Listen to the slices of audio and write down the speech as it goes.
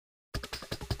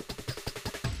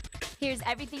Here's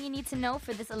everything you need to know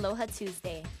for this Aloha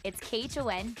Tuesday. It's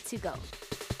KHON to go.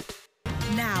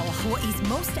 Now, Hawaii's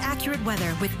most accurate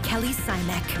weather with Kelly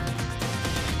Simek.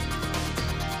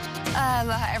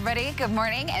 Aloha, everybody. Good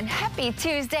morning and happy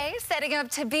Tuesday. Setting up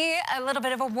to be a little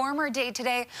bit of a warmer day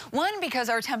today. One, because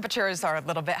our temperatures are a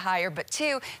little bit higher, but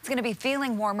two, it's going to be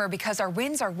feeling warmer because our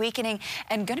winds are weakening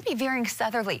and going to be veering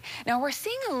southerly. Now, we're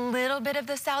seeing a little bit of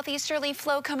the southeasterly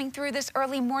flow coming through this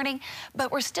early morning, but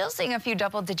we're still seeing a few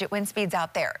double-digit wind speeds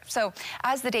out there. So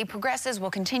as the day progresses,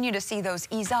 we'll continue to see those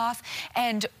ease off.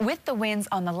 And with the winds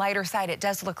on the lighter side, it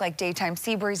does look like daytime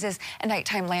sea breezes and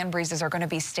nighttime land breezes are going to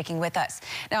be sticking with us.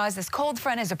 Now, as this cold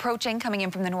front is approaching, coming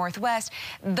in from the northwest,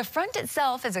 the front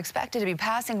itself is expected to be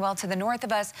passing well to the north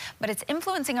of us, but it's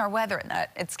influencing our weather in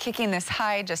that it's kicking this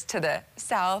high just to the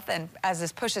south, and as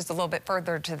this pushes a little bit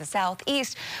further to the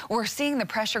southeast, we're seeing the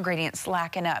pressure gradient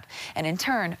slacken up, and in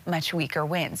turn, much weaker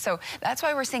winds. So that's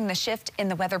why we're seeing the shift in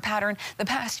the weather pattern. The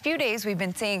past few days, we've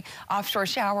been seeing offshore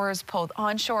showers pulled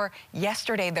onshore.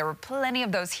 Yesterday, there were plenty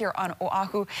of those here on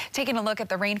Oahu. Taking a look at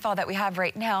the rainfall that we have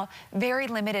right now, very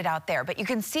limited out there, but you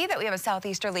can see that we have a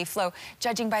southeasterly flow,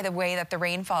 judging by the way that the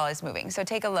rainfall is moving. So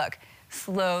take a look.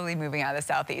 Slowly moving out of the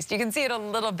southeast. You can see it a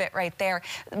little bit right there,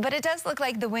 but it does look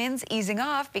like the wind's easing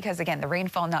off because, again, the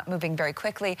rainfall not moving very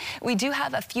quickly. We do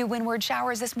have a few windward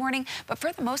showers this morning, but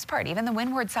for the most part, even the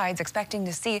windward side's expecting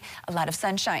to see a lot of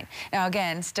sunshine. Now,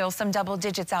 again, still some double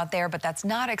digits out there, but that's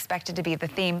not expected to be the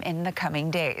theme in the coming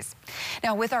days.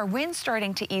 Now, with our winds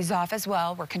starting to ease off as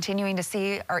well, we're continuing to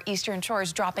see our eastern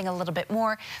shores dropping a little bit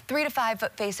more, 3 to 5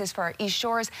 foot faces for our east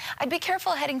shores. I'd be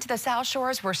careful heading to the south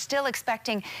shores. We're still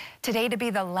expecting today to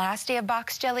be the last day of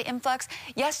box jelly influx.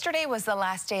 Yesterday was the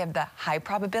last day of the high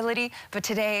probability, but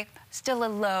today still a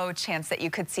low chance that you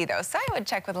could see those. So I would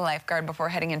check with a lifeguard before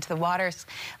heading into the waters.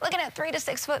 Looking at 3 to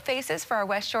 6 foot faces for our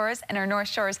west shores and our north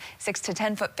shores, 6 to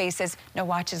 10 foot faces. No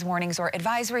watches, warnings, or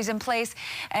advisories in place.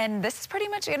 And this is pretty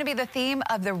much going to be the theme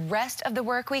of the rest of the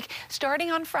work week. Starting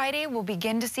on Friday, we'll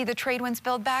begin to see the trade winds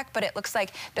build back, but it looks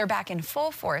like they're back in full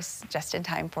force just in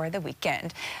time for the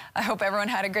weekend. I hope everyone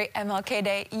had a great MLK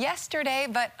Day yesterday,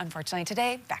 but unfortunately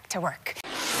today, back to work.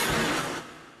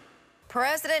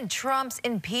 President Trump's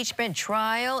impeachment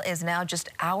trial is now just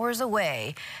hours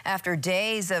away. After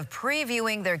days of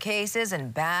previewing their cases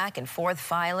and back and forth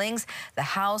filings, the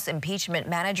House impeachment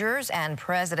managers and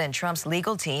President Trump's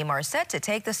legal team are set to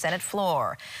take the Senate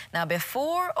floor. Now,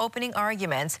 before opening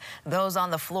arguments, those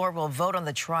on the floor will vote on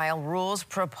the trial rules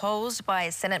proposed by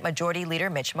Senate Majority Leader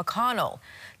Mitch McConnell.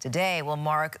 Today will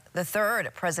mark the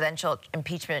third presidential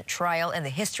impeachment trial in the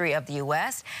history of the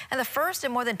U.S. and the first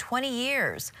in more than 20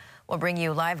 years. We'll bring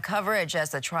you live coverage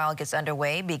as the trial gets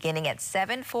underway, beginning at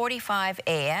 7:45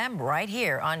 a.m. right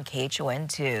here on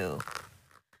KHON2.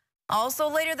 Also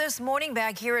later this morning,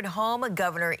 back here at home,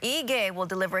 Governor Ige will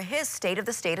deliver his State of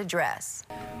the State address.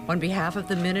 On behalf of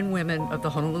the men and women of the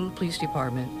Honolulu Police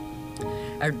Department,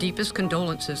 our deepest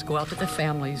condolences go out to the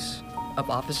families of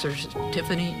Officers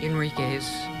Tiffany Enriquez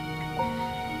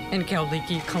and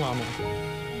Kauliki Kalamo.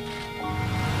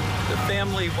 The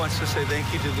family wants to say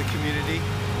thank you to the community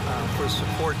for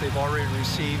support they've already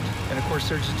received, and of course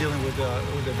they're just dealing with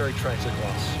a very tragic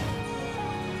loss.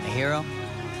 A hero,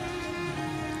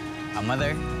 a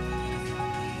mother,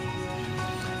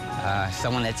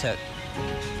 someone that took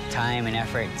time and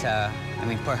effort to,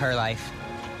 put her life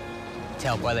to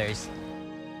help others.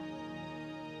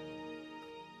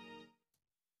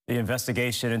 The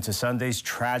investigation into Sunday's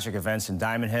tragic events in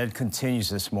Diamond Head continues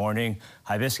this morning.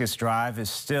 Hibiscus Drive is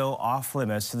still off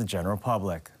limits to the general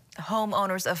public.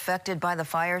 Homeowners affected by the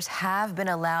fires have been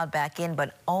allowed back in,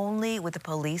 but only with a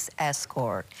police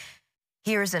escort.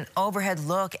 Here's an overhead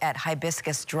look at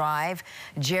Hibiscus Drive.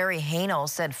 Jerry Hainel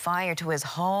set fire to his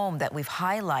home that we've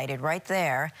highlighted right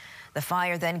there. The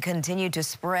fire then continued to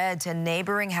spread to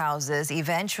neighboring houses,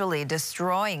 eventually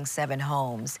destroying 7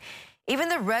 homes. Even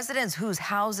the residents whose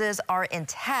houses are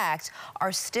intact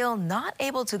are still not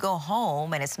able to go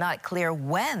home, and it's not clear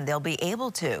when they'll be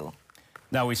able to.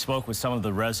 Now, we spoke with some of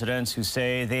the residents who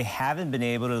say they haven't been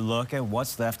able to look at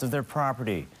what's left of their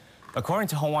property. According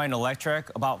to Hawaiian Electric,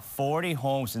 about 40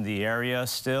 homes in the area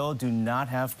still do not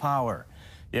have power.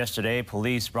 Yesterday,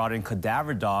 police brought in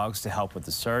cadaver dogs to help with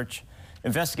the search.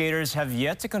 Investigators have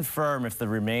yet to confirm if the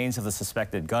remains of the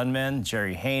suspected gunman,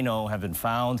 Jerry Haino, have been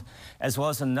found, as well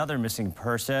as another missing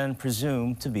person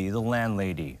presumed to be the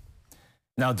landlady.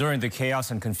 Now, during the chaos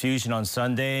and confusion on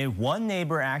Sunday, one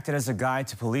neighbor acted as a guide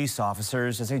to police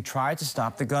officers as they tried to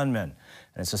stop the gunman.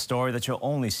 And it's a story that you'll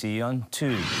only see on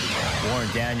Tube. Warren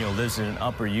Daniel lives in an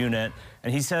upper unit,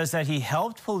 and he says that he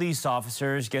helped police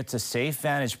officers get to safe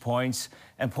vantage points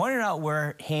and pointed out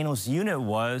where Haynol's unit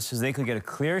was so they could get a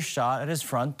clear shot at his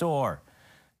front door.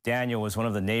 Daniel was one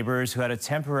of the neighbors who had a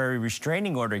temporary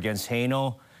restraining order against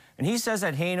Haynol, and he says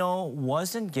that Haynol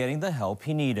wasn't getting the help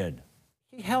he needed.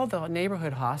 He held the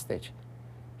neighborhood hostage.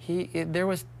 It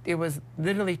was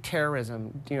literally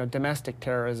terrorism, domestic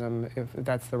terrorism, if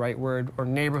that's the right word, or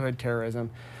neighborhood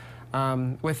terrorism,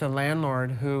 with a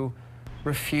landlord who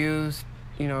refused,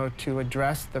 to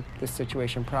address the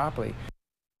situation properly.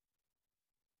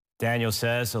 Daniel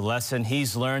says the lesson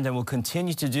he's learned and will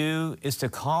continue to do is to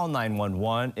call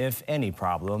 911 if any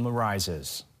problem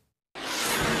arises.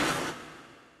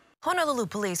 Honolulu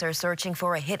police are searching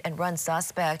for a hit-and-run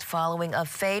suspect following a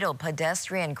fatal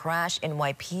pedestrian crash in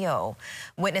Waipio.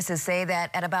 Witnesses say that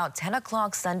at about 10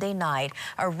 o'clock Sunday night,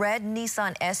 a red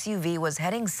Nissan SUV was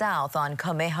heading south on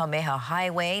Kamehameha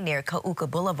Highway near Ka'uka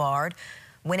Boulevard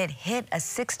when it hit a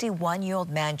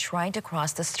 61-year-old man trying to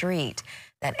cross the street.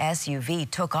 That SUV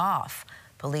took off.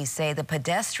 Police say the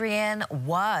pedestrian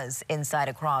was inside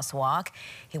a crosswalk.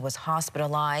 He was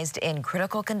hospitalized in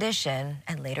critical condition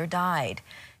and later died.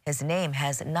 His name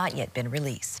has not yet been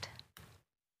released.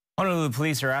 Honolulu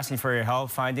police are asking for your help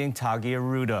finding Tagi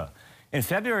Aruda. In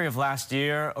February of last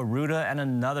year, Aruda and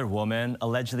another woman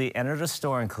allegedly entered a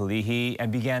store in Kalihi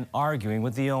and began arguing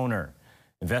with the owner.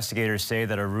 Investigators say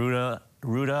that Aruda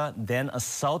then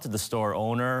assaulted the store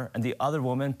owner and the other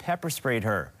woman pepper sprayed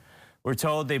her. We're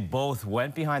told they both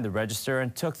went behind the register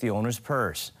and took the owner's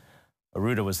purse.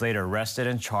 Aruda was later arrested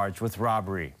and charged with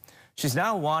robbery. She's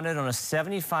now wanted on a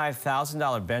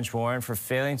 $75,000 bench warrant for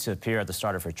failing to appear at the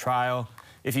start of her trial.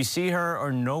 If you see her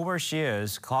or know where she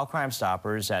is, call Crime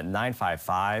Stoppers at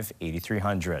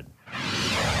 955-8300.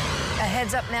 A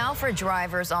heads up now for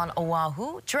drivers on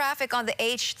Oahu. Traffic on the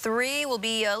H3 will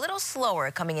be a little slower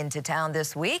coming into town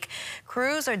this week.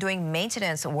 Crews are doing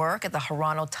maintenance work at the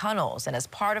Harano tunnels, and as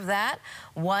part of that,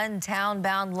 one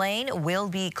town-bound lane will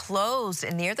be closed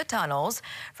near the tunnels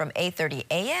from 8:30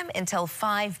 a.m. until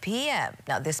 5 p.m.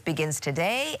 Now, this begins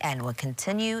today and will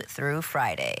continue through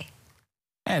Friday.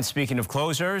 And speaking of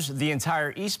closures, the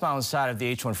entire eastbound side of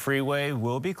the H1 freeway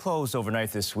will be closed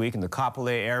overnight this week in the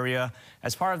Kapolei area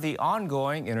as part of the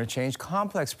ongoing Interchange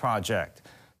Complex project.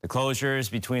 The closures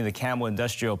between the Campbell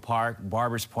Industrial Park,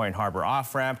 Barbers Point Harbor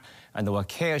off-ramp, and the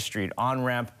Wakea Street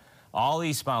on-ramp, all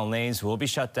eastbound lanes will be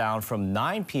shut down from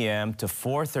 9 p.m. to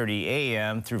 4:30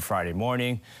 a.m. through Friday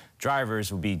morning.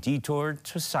 Drivers will be detoured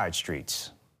to side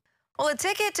streets. Well, a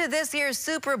ticket to this year's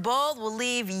Super Bowl will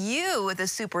leave you with a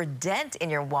super dent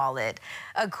in your wallet.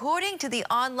 According to the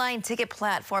online ticket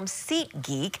platform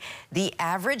SeatGeek, the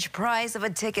average price of a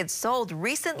ticket sold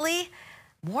recently,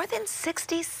 more than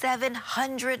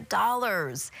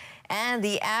 $6,700. And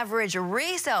the average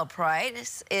resale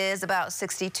price is about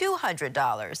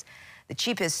 $6,200. The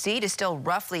cheapest seat is still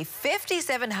roughly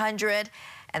 $5,700,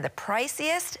 and the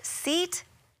priciest seat,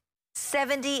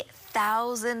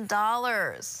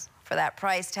 $70,000. For that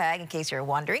price tag, in case you're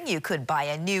wondering, you could buy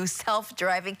a new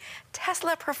self-driving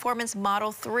Tesla Performance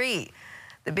Model 3.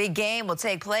 The big game will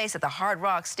take place at the Hard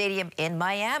Rock Stadium in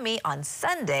Miami on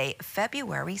Sunday,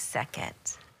 February 2nd.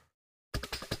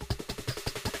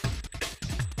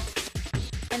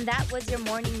 And that was your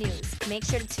morning news. Make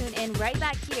sure to tune in right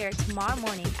back here tomorrow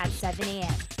morning at 7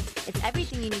 a.m. It's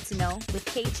everything you need to know with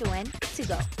KHON to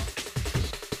go.